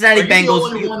 Cincinnati Bengals. You're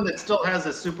the only one that still has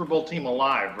a Super Bowl team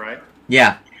alive, right?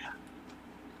 Yeah.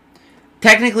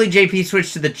 Technically, JP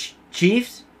switched to the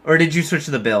Chiefs, or did you switch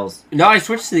to the Bills? No, I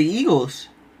switched to the Eagles.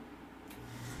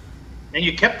 And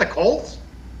you kept the Colts?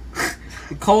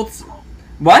 The Colts.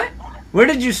 What? Where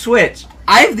did you switch?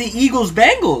 I have the Eagles,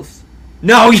 Bengals.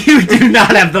 No, you do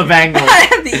not have the Bengals. I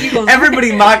have the Eagles.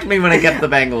 Everybody mocked me when I kept the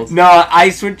Bengals. No,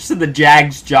 I switched to the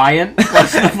Jags Giants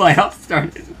once the playoffs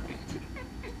started.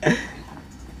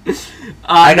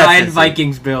 I had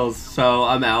Vikings Bills, so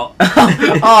I'm out.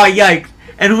 Oh, yikes.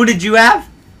 And who did you have?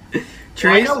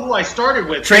 Trace? Well, I know who I started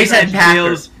with. Trace had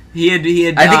Packers. He had.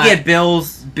 I think he had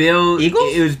Bills. Eagles?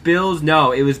 It was Bills.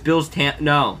 No, it was Bills.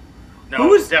 No, it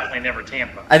was definitely never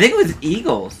Tampa. I think it was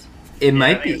Eagles. It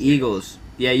might be Eagles.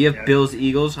 Yeah, you have Bills,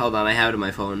 Eagles. Hold on, I have it on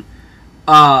my phone.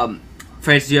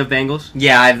 Francis, do you have Bengals?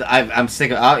 Yeah, I'm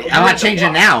sick of. I'm not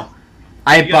changing now.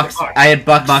 I had Bucks. I had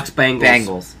Bucks.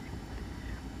 Bengals.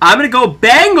 I'm gonna go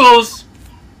Bengals.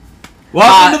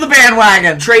 Welcome to the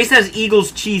bandwagon. Trace has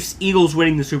Eagles, Chiefs. Eagles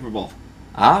winning the Super Bowl.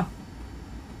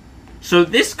 So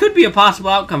this could be a possible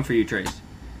outcome for you, Trace.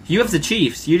 You have the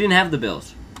Chiefs. You didn't have the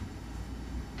Bills.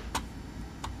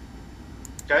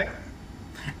 Okay.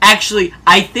 Actually,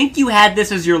 I think you had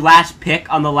this as your last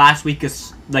pick on the last week of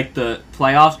the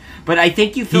playoffs, but I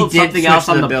think you filled something else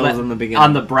on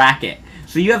the bracket.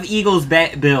 So you have Eagles,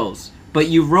 Bills, but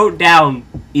you wrote down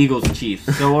Eagles,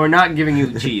 Chiefs. So we're not giving you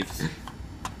the Chiefs.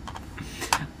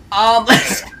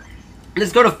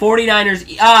 Let's go to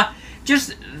 49ers.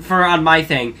 Just for on my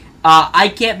thing, I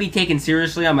can't be taken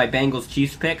seriously on my Bengals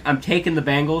Chiefs pick. I'm taking the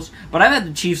Bengals, but I've had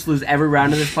the Chiefs lose every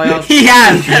round of this playoffs.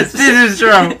 Yes, this is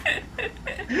true.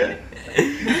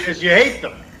 Because you hate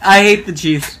them. I hate the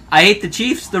Chiefs. I hate the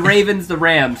Chiefs, the Ravens, the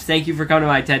Rams. Thank you for coming to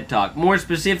my TED Talk. More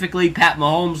specifically, Pat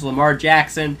Mahomes, Lamar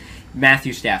Jackson,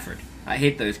 Matthew Stafford. I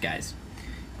hate those guys.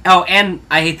 Oh, and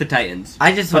I hate the Titans.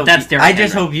 I just But hope that's Derrick I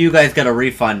just Henry. hope you guys get a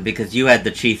refund because you had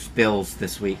the Chiefs Bills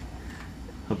this week.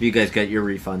 Hope you guys get your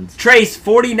refunds. Trace,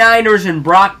 49ers and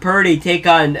Brock Purdy take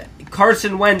on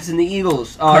Carson Wentz and the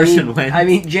Eagles. Carson Wentz. I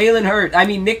mean, Jalen Hurts. I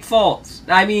mean, Nick Foles.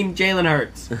 I mean, Jalen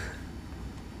Hurts.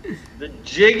 The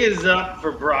jig is up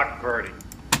for Brock Purdy.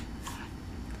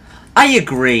 I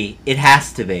agree. It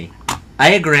has to be.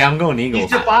 I agree. I'm going He's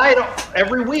Eagles. defied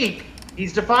every week.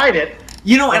 He's defied it.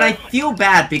 You know, and I feel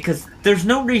bad because there's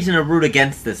no reason to root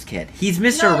against this kid. He's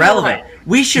Mr. No, Relevant. right.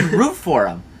 We should root for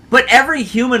him. But every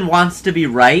human wants to be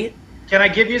right. Can I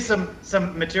give you some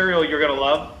material you're gonna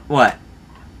love? What?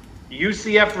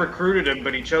 UCF recruited him,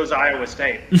 but he chose Iowa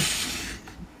State.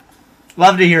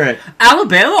 Love to hear it.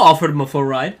 Alabama offered him a full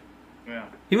ride. Yeah.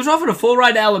 He was offered a full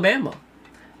ride to Alabama.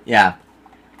 Yeah.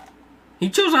 He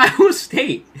chose Iowa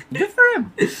State. Good for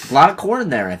him. A lot of corn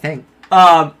there, I think.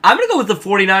 I'm going to go with the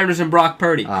 49ers and Brock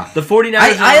Purdy. The 49ers are I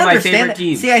one of my understand favorite it.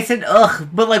 teams. See, I said, ugh,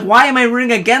 but like, why am I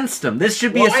rooting against them? This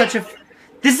should be such a...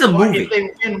 This is a Why, movie. if they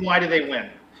win, why do they win?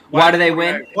 Why do they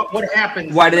win? What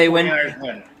happens? Why do if they the win? 49ers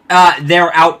win?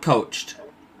 They're outcoached.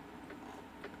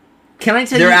 Can I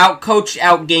tell They're you... outcoached,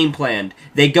 out game planned.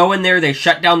 They go in there, they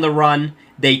shut down the run,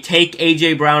 they take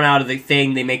A.J. Brown out of the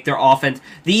thing, they make their offense.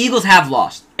 The Eagles have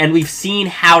lost, and we've seen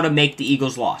how to make the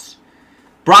Eagles loss.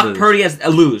 Brock Purdy has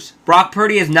lose. Brock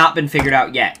Purdy has not been figured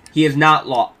out yet. He has not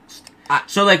lost.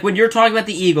 So, like, when you're talking about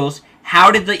the Eagles, how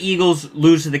did the Eagles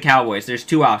lose to the Cowboys? There's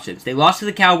two options. They lost to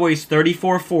the Cowboys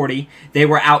 34-40. They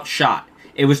were outshot.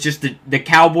 It was just the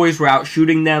Cowboys were out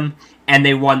shooting them, and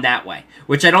they won that way.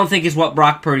 Which I don't think is what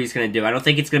Brock Purdy's going to do. I don't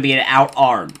think it's going to be an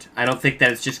out-armed. I don't think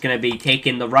that it's just going to be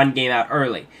taking the run game out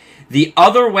early. The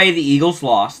other way the Eagles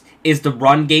lost is the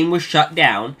run game was shut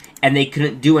down, and they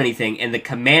couldn't do anything, and the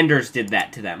Commanders did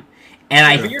that to them.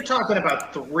 And But you're talking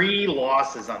about 3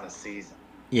 losses on the season.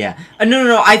 Yeah.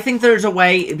 No. I think there's a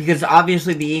way, because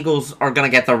obviously the Eagles are going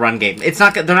to get the run game. They're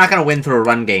not going to win through a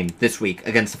run game this week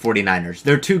against the 49ers.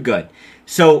 They're too good.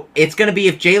 So it's going to be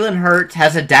if Jalen Hurts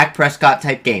has a Dak Prescott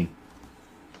type game.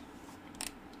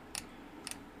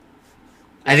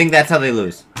 I think that's how they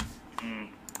lose.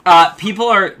 people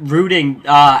are rooting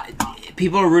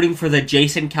for the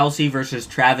Jason Kelce versus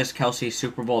Travis Kelce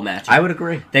Super Bowl match. I would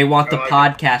agree. They want the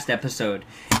podcast episode.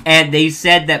 And they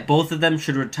said that both of them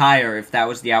should retire if that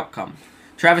was the outcome.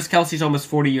 Travis Kelce's almost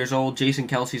 40 years old. Jason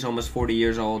Kelce's almost 40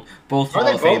 years old. Both Hall Are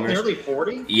they of both Famers. nearly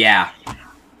 40? Yeah.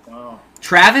 Wow.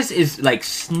 Travis is, like,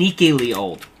 sneakily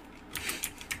old.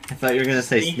 I thought you were going to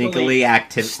say Sneakily- sneakily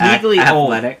active, Sneakily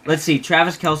old. athletic. Let's see.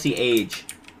 Travis Kelce age.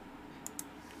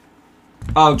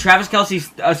 Oh, Travis Kelce's...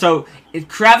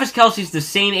 Travis Kelce's the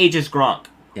same age as Gronk.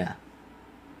 Yeah.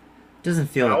 Doesn't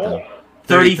feel How it, old?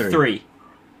 though. 33.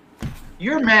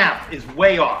 Your math is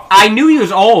way off. I knew he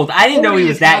was old. I didn't know 40 he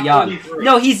was is that not young. 33.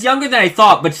 No, he's younger than I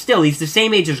thought, but still, he's the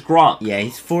same age as Gronk. Yeah,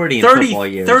 he's 40 in 30, football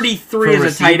years. 33 For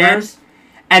as a tight end. receivers,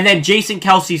 And then Jason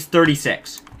Kelce's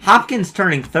 36. Hopkins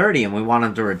turning 30 and we want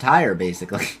him to retire,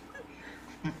 basically.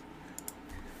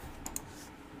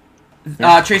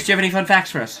 Trace, do you have any fun facts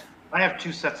for us? I have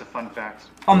 2 sets of fun facts.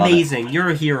 Amazing. You're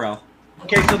a hero.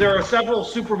 Okay, so there are several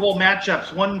Super Bowl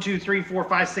matchups. 1, 2, 3, 4,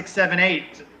 5, 6, 7,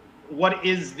 8. What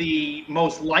is the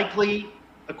most likely,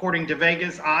 according to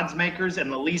Vegas odds makers,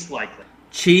 and the least likely?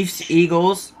 Chiefs,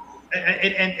 Eagles.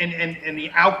 And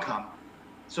the outcome.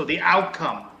 So the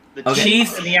outcome. The Okay.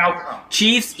 Chiefs and the outcome.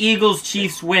 Chiefs, Eagles,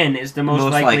 Chiefs win is the most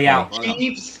likely likely. outcome.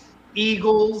 Chiefs,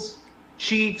 Eagles,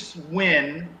 Chiefs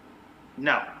win.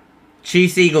 No.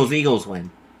 Chiefs, Eagles, Eagles win.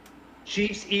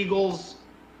 Chiefs, Eagles.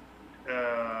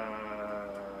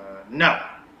 No.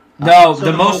 No, So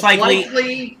the most likely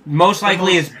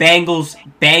is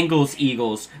Bengals,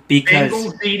 Eagles, because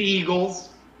Bengals beat Eagles.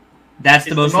 that's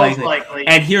the is most likely.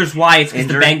 And here's why: it's because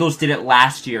the Injury. Bengals did it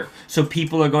last year, so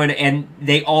people are going to, and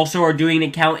they also are doing an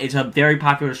account. It's a very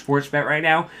popular sports bet right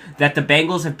now that the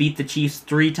Bengals have beat the Chiefs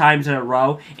 3 times in a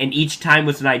row, and each time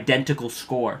was an identical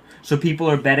score. So people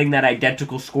are betting that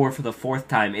identical score for the 4th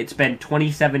time. It's been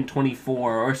 27-24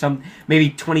 or maybe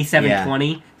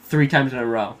 27-20 3 times in a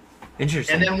row.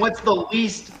 Interesting. And then what's the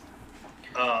least?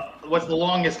 What's the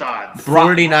longest odds?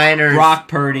 49ers. Brock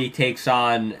Purdy takes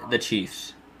on the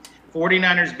Chiefs.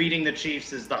 49ers beating the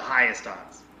Chiefs is the highest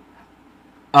odds.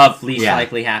 Of least Yeah.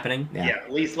 likely happening. Yeah. Yeah,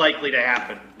 least likely to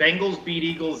happen. Bengals beat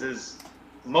Eagles is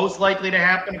most likely to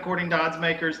happen according to odds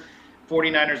makers.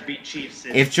 49ers beat Chiefs.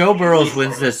 If Joe Burrows least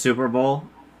wins likely. this Super Bowl,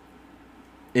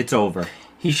 it's over.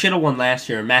 He should have won last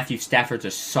year. Matthew Stafford's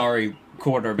a sorry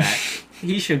quarterback.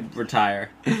 He should retire.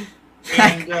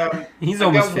 And, He's I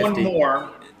almost got 50. one more.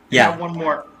 Yeah. I got one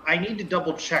more. I need to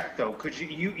double check though, because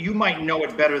you might know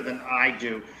it better than I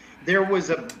do. There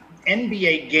was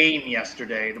NBA game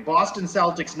yesterday. The Boston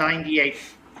Celtics 98.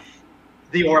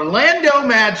 The Orlando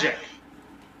Magic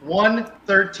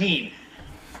 113.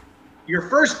 Your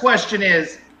first question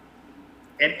is,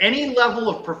 at any level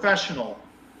of professional,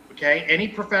 okay, any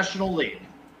professional league,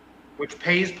 which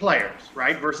pays players,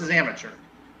 right, versus amateur,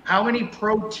 how many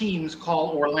pro teams call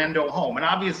Orlando home? And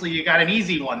obviously you got an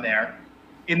easy one there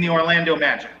in the Orlando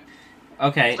Magic.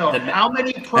 Okay. So how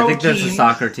many pro I think teams? there's a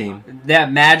soccer team.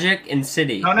 That Magic and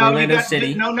City. Orlando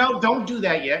City. No, don't do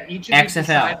that yet. Each of XFL. you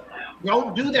decide,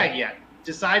 don't do that yet.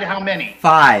 Decide how many.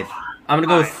 5. I'm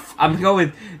gonna go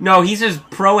with no. He says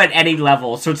pro at any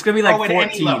level, so it's gonna be like Pro at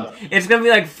any 14. level. It's gonna be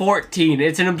like 14.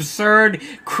 It's an absurd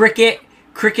cricket.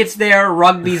 Cricket's there.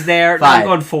 Rugby's there. No, 5. I'm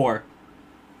going 4.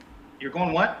 You're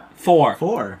going what? 4.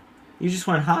 4. You just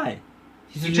went high.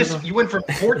 You went from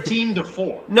 14 to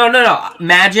 4. No.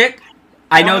 Magic.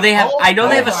 I know they have. I know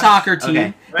they have a Oh, soccer team.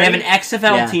 okay. They have an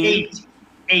XFL Yeah. team.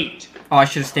 8. Oh, I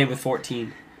should have stayed with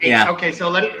 14. 8. Yeah. Okay, so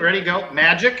ready, go.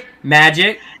 Magic.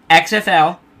 Magic,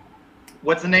 XFL.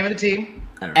 What's the name of the team?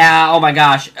 Oh my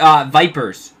gosh,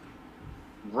 Vipers.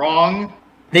 Wrong.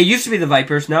 They used to be the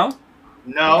Vipers. No.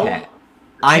 No. Okay.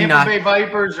 The I'm Tampa not. Bay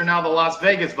Vipers are now the Las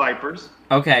Vegas Vipers.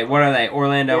 Okay, what are they?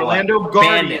 Orlando Guardians.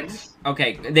 Bandits.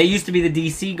 Okay, they used to be the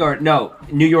DC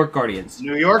New York Guardians.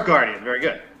 New York Guardians. Very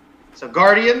good. So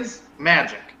Guardians,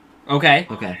 Magic. Okay.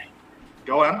 Okay.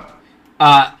 Go on.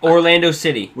 Orlando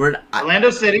City. Orlando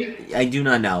City. I do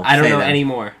not know. I don't Say know them.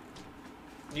 anymore.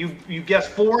 You guessed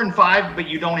 4 and 5, but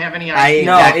you don't have any idea.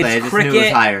 No, Exactly. it's I just cricket. knew it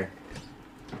was higher.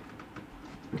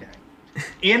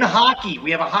 In hockey,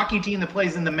 we have a hockey team that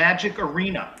plays in the Magic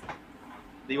Arena.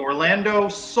 The Orlando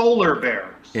Solar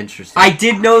Bears. Interesting. I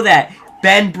did know that.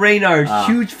 Ben Brainerd, Ah.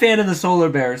 huge fan of the Solar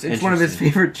Bears. It's one of his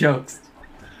Interesting. favorite jokes.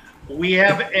 We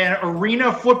have an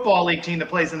Arena Football League team that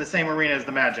plays in the same arena as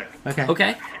the Magic. Okay.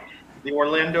 Okay. The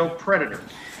Orlando Predators.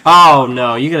 Oh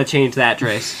no, you gotta change that,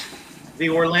 Trace. The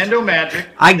Orlando Magic.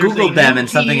 I There's a googled them new and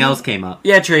something team- else came up.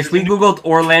 Yeah, Trace. We googled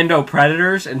Orlando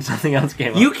Predators and something else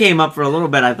came up. You came up for a little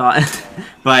bit, I thought,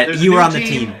 but There's a you were new on the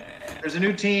team. There's a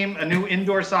new team, a new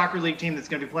indoor soccer league team that's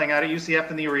going to be playing out at UCF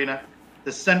in the arena.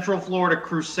 The Central Florida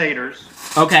Crusaders.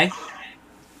 Okay.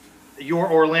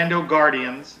 Your Orlando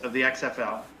Guardians of the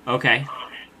XFL. Okay.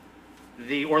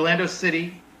 The Orlando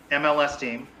City MLS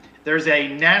team. There's a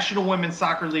National Women's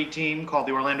Soccer League team called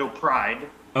the Orlando Pride.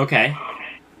 Okay.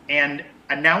 And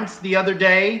announced the other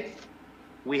day,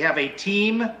 we have a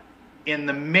team in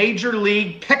the Major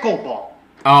League Pickleball.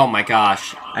 Oh my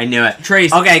gosh. I knew it.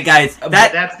 Trace. Okay, guys.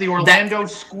 That's the Orlando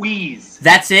Squeeze.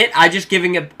 That's it. I just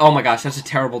giving it. Oh my gosh, that's a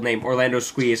terrible name, Orlando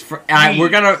Squeeze. We're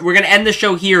gonna end the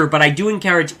show here, but I do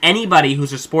encourage anybody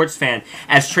who's a sports fan,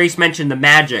 as Trace mentioned, the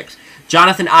Magics.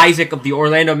 Jonathan Isaac of the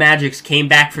Orlando Magics came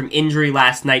back from injury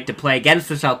last night to play against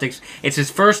the Celtics. It's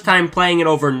his first time playing in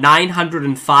over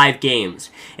 905 games.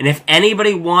 And if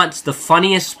anybody wants the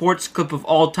funniest sports clip of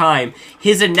all time,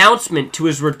 his announcement to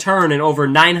his return in over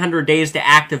 900 days to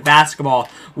active basketball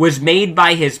was made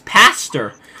by his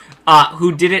pastor,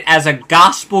 who did it as a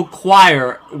gospel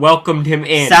choir welcomed him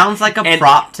in. Sounds like a And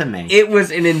prop to me. It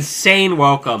was an insane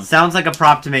welcome. Sounds like a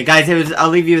prop to me. Guys, I'll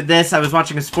leave you with this. I was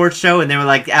watching a sports show, and they were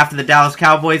like, after the Dallas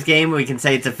Cowboys game, we can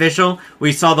say it's official.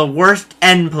 We saw the worst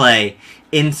end play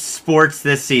in sports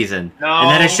this season. No. And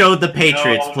then it showed the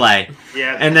Patriots No. play.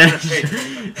 Yeah. And then...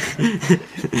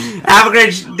 Have a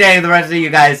great day, the rest of you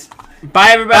guys. Bye,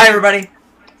 everybody. Bye, everybody.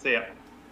 See ya.